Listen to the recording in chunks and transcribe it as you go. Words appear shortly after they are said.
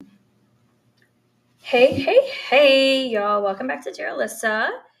Hey, y'all. Welcome back to Dear Alyssa.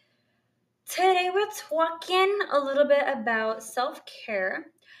 Today we're talking a little bit about self-care.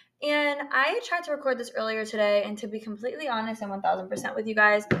 And I tried to record this earlier today, and to be completely honest and 1000% with you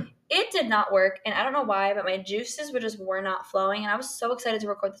guys, it did not work. And I don't know why, but my juices were not flowing. And I was so excited to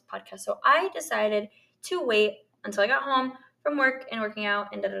record this podcast. So I decided to wait until I got home from work and working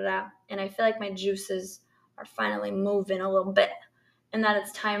out and da-da-da. And I feel like my juices are finally moving a little bit and that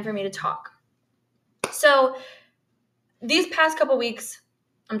it's time for me to talk. So these past couple weeks,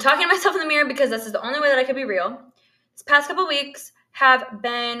 I'm talking to myself in the mirror because this is the only way that I could be real. These past couple weeks have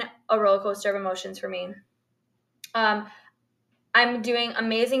been a roller coaster of emotions for me. I'm doing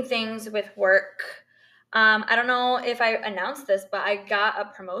amazing things with work. I don't know if I announced this, but I got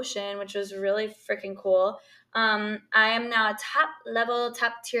a promotion, which was really freaking cool. I am now a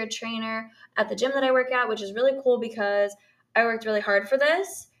top tier trainer at the gym that I work at, which is really cool because I worked really hard for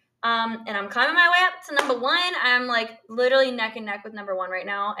this. And I'm climbing my way up to number one. I'm like literally neck and neck with number one right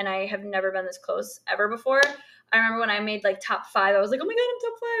now. And I have never been this close ever before. I remember when I made like top five, I was like, oh my God,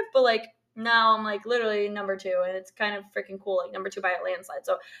 I'm top five. But like now I'm like literally number two. And it's kind of freaking cool, like number two by a landslide.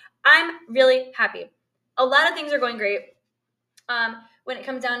 So I'm really happy. A lot of things are going great. When it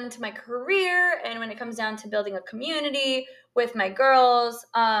comes down into my career and when it comes down to building a community with my girls.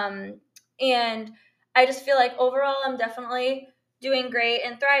 And I just feel like overall I'm definitely doing great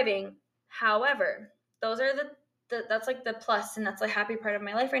and thriving. However, those are that's like the plus and that's the happy part of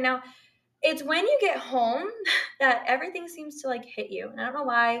my life right now. It's when you get home that everything seems to like hit you. And I don't know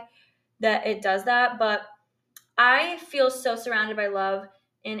why that it does that, but I feel so surrounded by love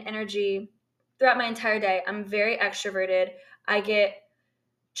and energy throughout my entire day. I'm very extroverted. I get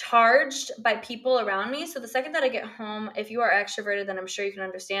charged by people around me. So the second that I get home, if you are extroverted, then I'm sure you can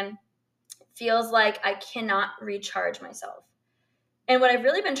understand, feels like I cannot recharge myself. And what I've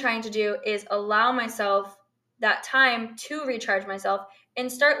really been trying to do is allow myself that time to recharge myself and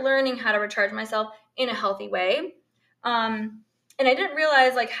start learning how to recharge myself in a healthy way. And I didn't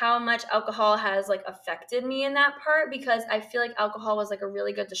realize like how much alcohol has like affected me in that part because I feel like alcohol was like a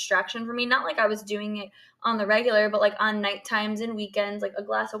really good distraction for me. Not like I was doing it on the regular, but like on night times and weekends, like a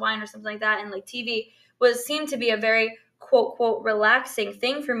glass of wine or something like that. And like TV seemed to be a very quote relaxing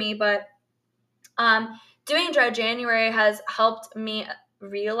thing for me. But doing Dry January has helped me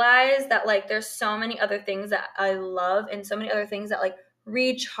realize that like there's so many other things that I love and so many other things that like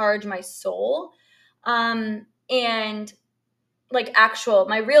recharge my soul. And like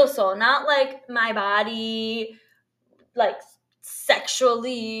my real soul, not like my body, like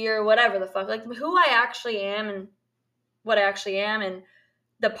sexually or whatever the fuck, like who I actually am and what I actually am and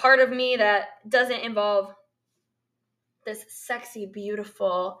the part of me that doesn't involve this sexy,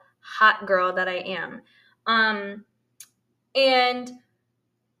 beautiful, hot girl that I am. And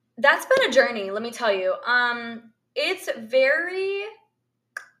that's been a journey, let me tell you. It's very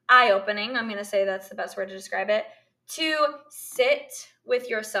eye-opening. I'm going to say that's the best word to describe it. To sit with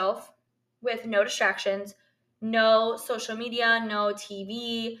yourself with no distractions, no social media, no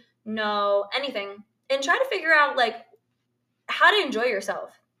TV, no anything, and try to figure out like how to enjoy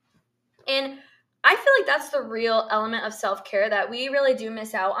yourself. And I feel like that's the real element of self-care that we really do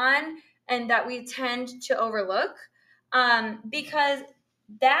miss out on and that we tend to overlook, because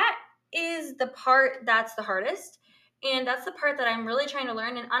that is the part that's the hardest. And that's the part that I'm really trying to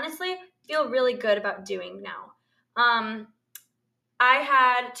learn and honestly feel really good about doing now. I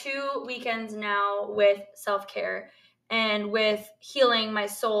had 2 weekends now with self-care and with healing my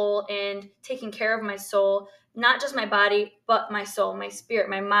soul and taking care of my soul, not just my body, but my soul, my spirit,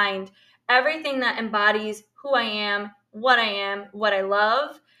 my mind, everything that embodies who I am, what I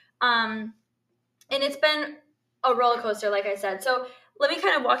love. And it's been a roller coaster, like I said. So let me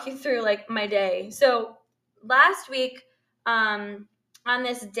kind of walk you through like my day. So last week, on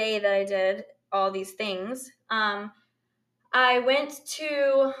this day that I did all these things, I went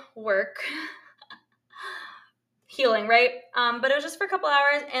to work healing, right? But it was just for a couple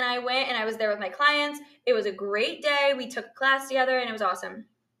hours, and I went and I was there with my clients. It was a great day. We took a class together, and it was awesome.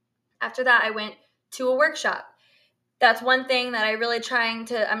 After that, I went to a workshop. That's one thing that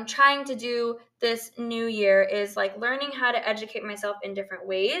I'm trying to do this new year is like learning how to educate myself in different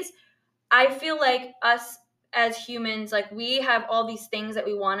ways. I feel like us as humans, like we have all these things that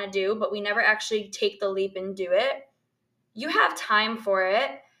we want to do, but we never actually take the leap and do it. You have time for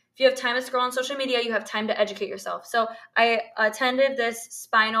it. If you have time to scroll on social media, you have time to educate yourself. So I attended this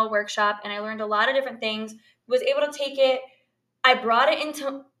spinal workshop and I learned a lot of different things, was able to take it. I brought it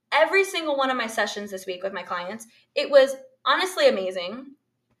into every single one of my sessions this week with my clients. It was honestly amazing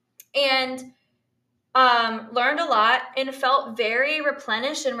and learned a lot and felt very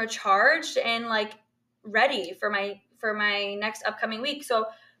replenished and recharged and like ready for my next upcoming week. So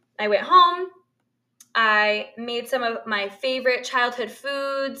I went home. I made some of my favorite childhood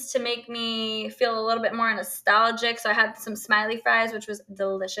foods to make me feel a little bit more nostalgic. So I had some smiley fries, which was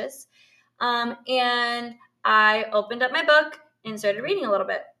delicious. And I opened up my book and started reading a little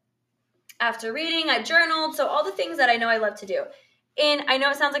bit. After reading, I journaled. So all the things that I know I love to do. And I know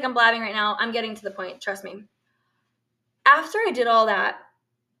it sounds like I'm blabbing right now. I'm getting to the point. Trust me. After I did all that,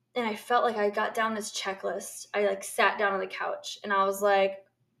 and I felt like I got down this checklist, I like sat down on the couch and I was like,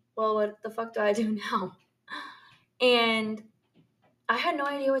 well, what the fuck do I do now? And I had no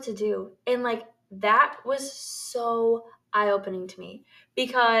idea what to do. And like that was so eye-opening to me,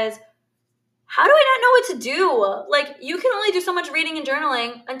 because how do I not know what to do? Like, you can only do so much reading and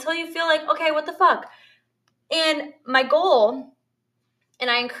journaling until you feel like, okay, what the fuck? And my goal, and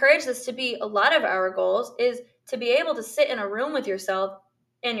I encourage this to be a lot of our goals, is to be able to sit in a room with yourself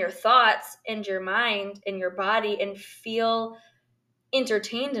and your thoughts and your mind and your body and feel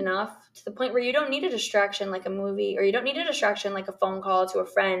entertained enough to the point where you don't need a distraction like a movie, or you don't need a distraction like a phone call to a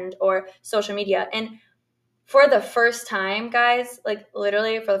friend or social media. And for the first time, guys, like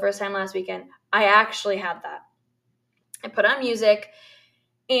literally for the first time last weekend, I actually had that. I put on music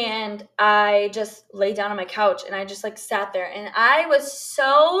and I just laid down on my couch and I just like sat there, and I was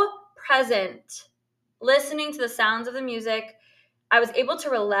so present listening to the sounds of the music. I was able to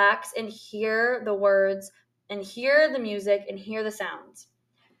relax and hear the words and hear the music and hear the sounds.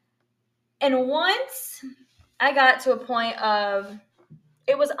 And once I got to a point of,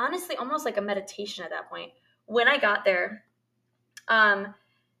 it was honestly almost like a meditation at that point. When I got there, I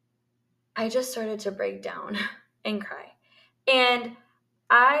just started to break down and cry. And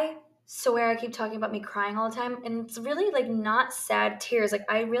I swear I keep talking about me crying all the time, and it's really like not sad tears. Like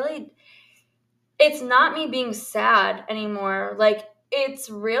it's not me being sad anymore. Like it's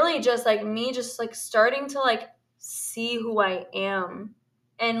really just like me just like starting to like see who I am.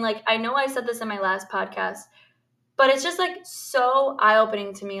 And like I know I said this in my last podcast, but it's just like so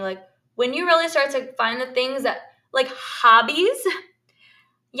eye-opening to me. Like when you really start to find the things that, like hobbies,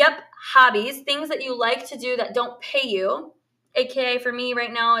 yep, hobbies, things that you like to do that don't pay you. AKA for me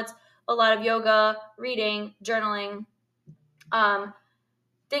right now, it's a lot of yoga, reading, journaling,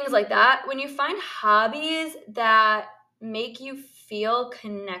 things like that. When you find hobbies that make you feel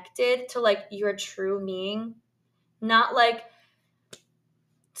connected to like your true being, not like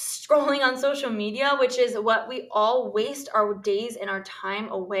scrolling on social media, which is what we all waste our days and our time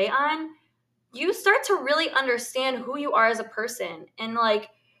away on, you start to really understand who you are as a person and like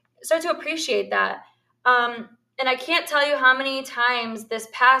start to appreciate that. And I can't tell you how many times this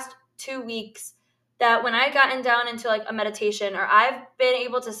past 2 weeks that when I've gotten down into like a meditation, or I've been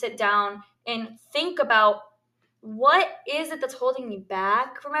able to sit down and think about what is it that's holding me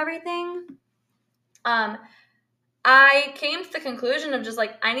back from everything, I came to the conclusion of just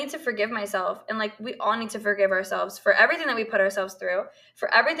like, I need to forgive myself. And like, we all need to forgive ourselves for everything that we put ourselves through,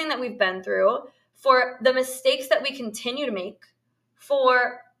 for everything that we've been through, for the mistakes that we continue to make,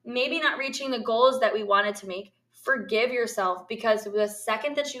 for maybe not reaching the goals that we wanted to make. Forgive yourself, because the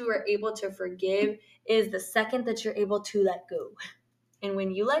second that you are able to forgive is the second that you're able to let go. And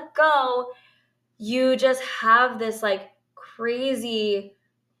when you let go, you just have this like crazy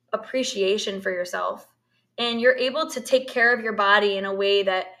appreciation for yourself. And you're able to take care of your body in a way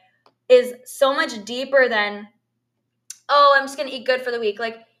that is so much deeper than, oh, I'm just going to eat good for the week.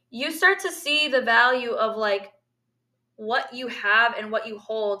 Like you start to see the value of like what you have and what you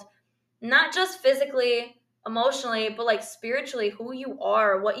hold, not just physically, emotionally, but like spiritually, who you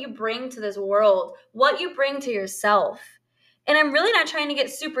are, what you bring to this world, what you bring to yourself. And I'm really not trying to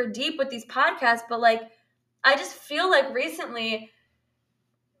get super deep with these podcasts, but like, I just feel like recently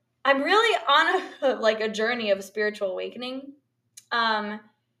I'm really on a journey of spiritual awakening. And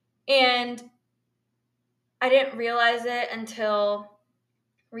I didn't realize it until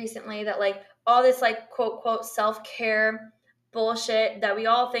recently that like all this like quote, quote, self-care bullshit that we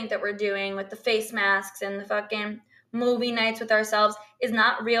all think that we're doing with the face masks and the fucking movie nights with ourselves is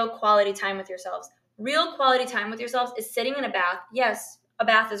not real quality time with yourselves. Real quality time with yourselves is sitting in a bath. Yes, a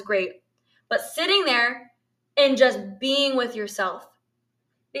bath is great, but sitting there and just being with yourself.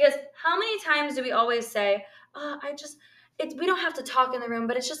 Because how many times do we always say, oh, we don't have to talk in the room,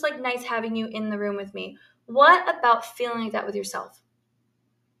 but it's just like nice having you in the room with me. What about feeling like that with yourself?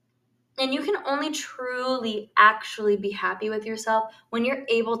 And you can only truly actually be happy with yourself when you're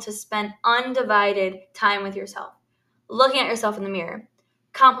able to spend undivided time with yourself, looking at yourself in the mirror,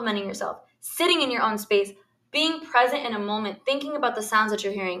 complimenting yourself, sitting in your own space, being present in a moment, thinking about the sounds that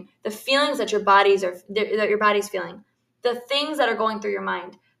you're hearing, the feelings that your body's feeling, the things that are going through your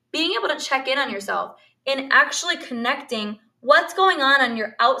mind, being able to check in on yourself in actually connecting what's going on in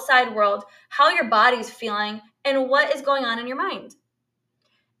your outside world, how your body's feeling, and what is going on in your mind.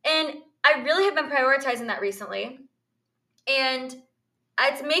 And I really have been prioritizing that recently. And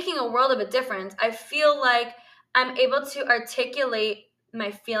it's making a world of a difference. I feel like I'm able to articulate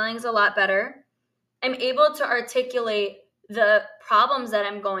my feelings a lot better. I'm able to articulate the problems that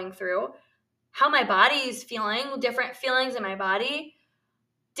I'm going through, how my body is feeling, different feelings in my body,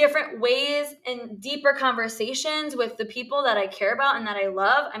 different ways and deeper conversations with the people that I care about and that I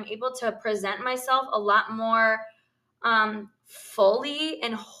love. I'm able to present myself a lot more fully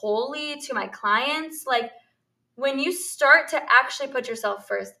and wholly to my clients. Like, when you start to actually put yourself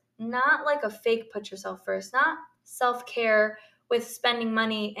first, not like a fake put yourself first, not self-care with spending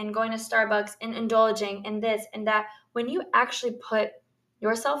money and going to Starbucks and indulging and this and that. When you actually put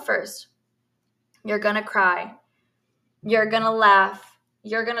yourself first, you're going to cry. You're going to laugh.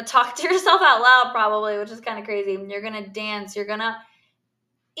 You're going to talk to yourself out loud probably, which is kind of crazy. You're going to dance. You're going to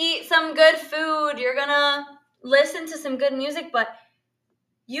eat some good food. You're going to listen to some good music, but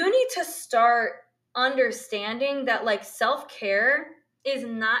you need to start understanding that like self-care is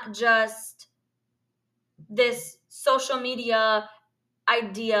not just this social media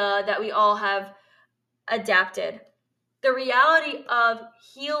idea that we all have adapted. The reality of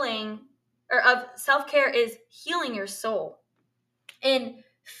healing or of self-care is healing your soul and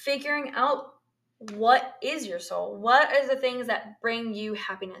figuring out what is your soul. What are the things that bring you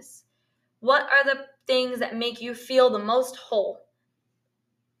happiness? What are the things that make you feel the most whole?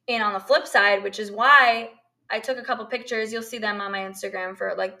 And on the flip side, which is why I took a couple pictures, you'll see them on my Instagram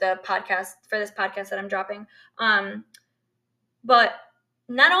for like the podcast, for this podcast that I'm dropping. But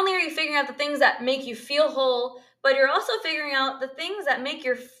not only are you figuring out the things that make you feel whole, but you're also figuring out the things that make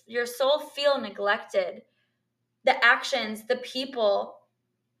your soul feel neglected. The actions, the people,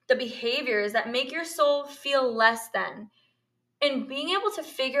 the behaviors that make your soul feel less than. And being able to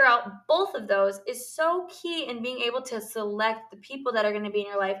figure out both of those is so key in being able to select the people that are going to be in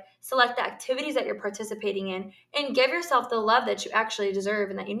your life, select the activities that you're participating in, and give yourself the love that you actually deserve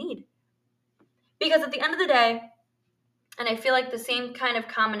and that you need. Because at the end of the day, and I feel like the same kind of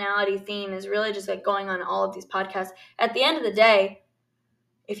commonality theme is really just like going on all of these podcasts. At the end of the day,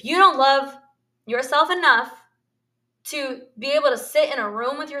 if you don't love yourself enough to be able to sit in a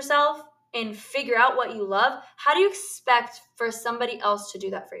room with yourself and figure out what you love, how do you expect for somebody else to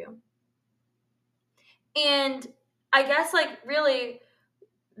do that for you? And I guess like really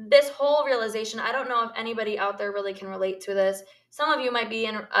this whole realization, I don't know if anybody out there really can relate to this. Some of you might be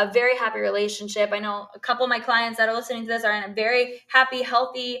in a very happy relationship. I know a couple of my clients that are listening to this are in a very happy,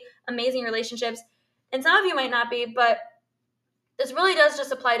 healthy, amazing relationships. And some of you might not be, but this really does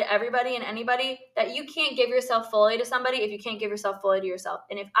just apply to everybody and anybody, that you can't give yourself fully to somebody if you can't give yourself fully to yourself.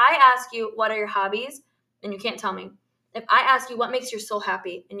 And if I ask you, what are your hobbies? And you can't tell me. If I ask you, what makes your soul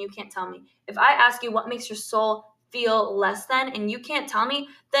happy? And you can't tell me. If I ask you, what makes your soul feel less than? And you can't tell me,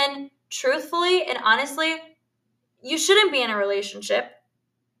 then truthfully and honestly, you shouldn't be in a relationship,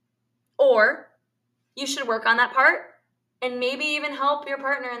 or you should work on that part and maybe even help your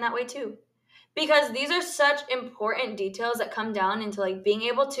partner in that way too. Because these are such important details that come down into like being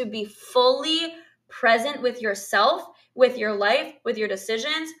able to be fully present with yourself, with your life, with your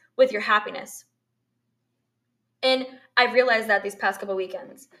decisions, with your happiness. And I've realized that these past couple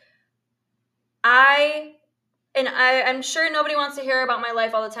weekends. I'm sure nobody wants to hear about my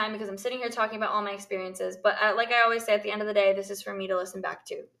life all the time because I'm sitting here talking about all my experiences. But like I always say, at the end of the day, this is for me to listen back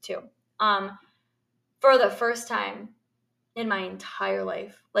to too. For the first time in my entire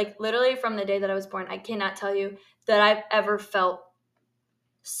life, like literally from the day that I was born, I cannot tell you that I've ever felt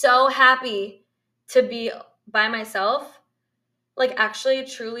so happy to be by myself, like actually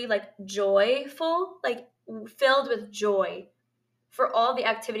truly like joyful, like filled with joy for all the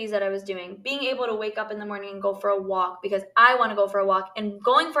activities that I was doing. Being able to wake up in the morning and go for a walk because I want to go for a walk, and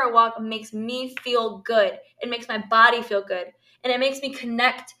going for a walk makes me feel good. It makes my body feel good, and it makes me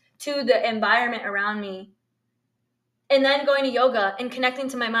connect to the environment around me. And then going to yoga and connecting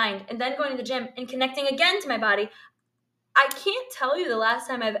to my mind, and then going to the gym and connecting again to my body. I can't tell you the last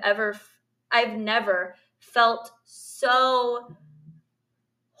time I've never felt so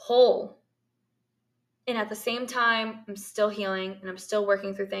whole. And at the same time, I'm still healing and I'm still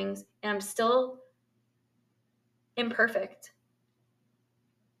working through things and I'm still imperfect.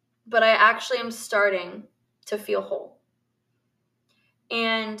 But I actually am starting to feel whole.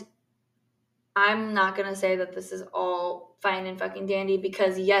 And I'm not going to say that this is all fine and fucking dandy,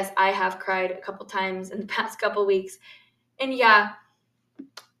 because yes, I have cried a couple times in the past couple weeks. And yeah,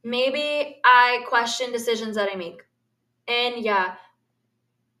 maybe I question decisions that I make. And yeah,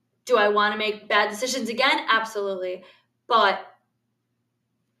 Do I want to make bad decisions again? Absolutely. But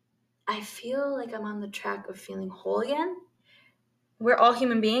I feel like I'm on the track of feeling whole again. We're all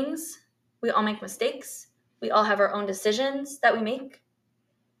human beings. We all make mistakes. We all have our own decisions that we make.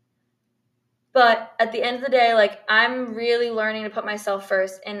 But at the end of the day, like, I'm really learning to put myself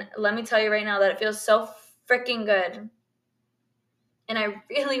first. And let me tell you right now that it feels so freaking good. And I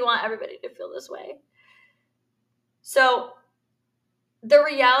really want everybody to feel this way. So the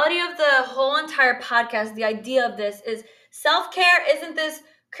reality of the whole entire podcast, the idea of this is self-care isn't this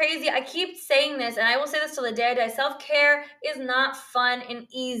crazy. I keep saying this, and I will say this till the day I die. Self-care is not fun and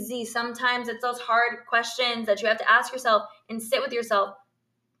easy. Sometimes it's those hard questions that you have to ask yourself and sit with yourself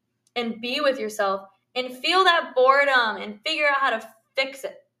and be with yourself and feel that boredom and figure out how to fix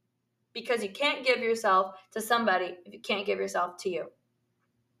it, because you can't give yourself to somebody if you can't give yourself to you.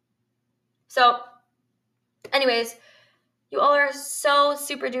 So anyways, you all are so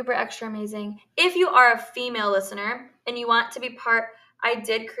super duper extra amazing. If you are a female listener and you want to be part, I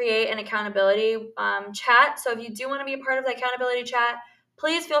did create an accountability chat. So if you do want to be a part of the accountability chat,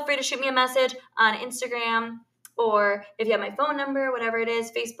 please feel free to shoot me a message on Instagram, or if you have my phone number, whatever it is,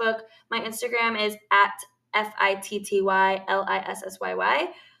 Facebook. My Instagram is at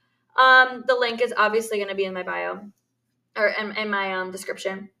FITTYLISSYY. The link is obviously going to be in my bio, or in my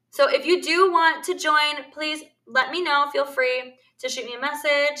description. So if you do want to join, please let me know. Feel free to shoot me a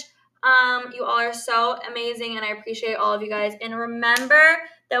message. You all are so amazing, and I appreciate all of you guys. And remember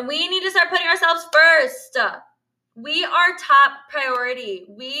that we need to start putting ourselves first. We are top priority.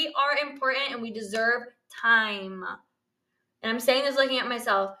 We are important, and we deserve time. And I'm saying this looking at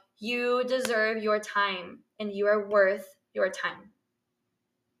myself. You deserve your time, and you are worth your time.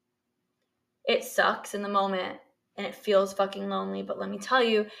 It sucks in the moment, and it feels fucking lonely. But let me tell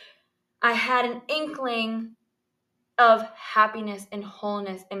you, I had an inkling of happiness and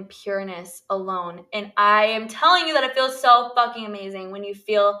wholeness and pureness alone. And I am telling you that it feels so fucking amazing when you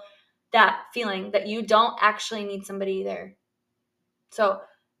feel that feeling that you don't actually need somebody there. So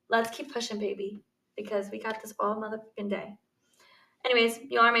let's keep pushing, baby, because we got this all motherfucking day. Anyways,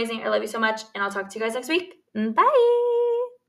 you all are amazing. I love you so much, and I'll talk to you guys next week. Bye.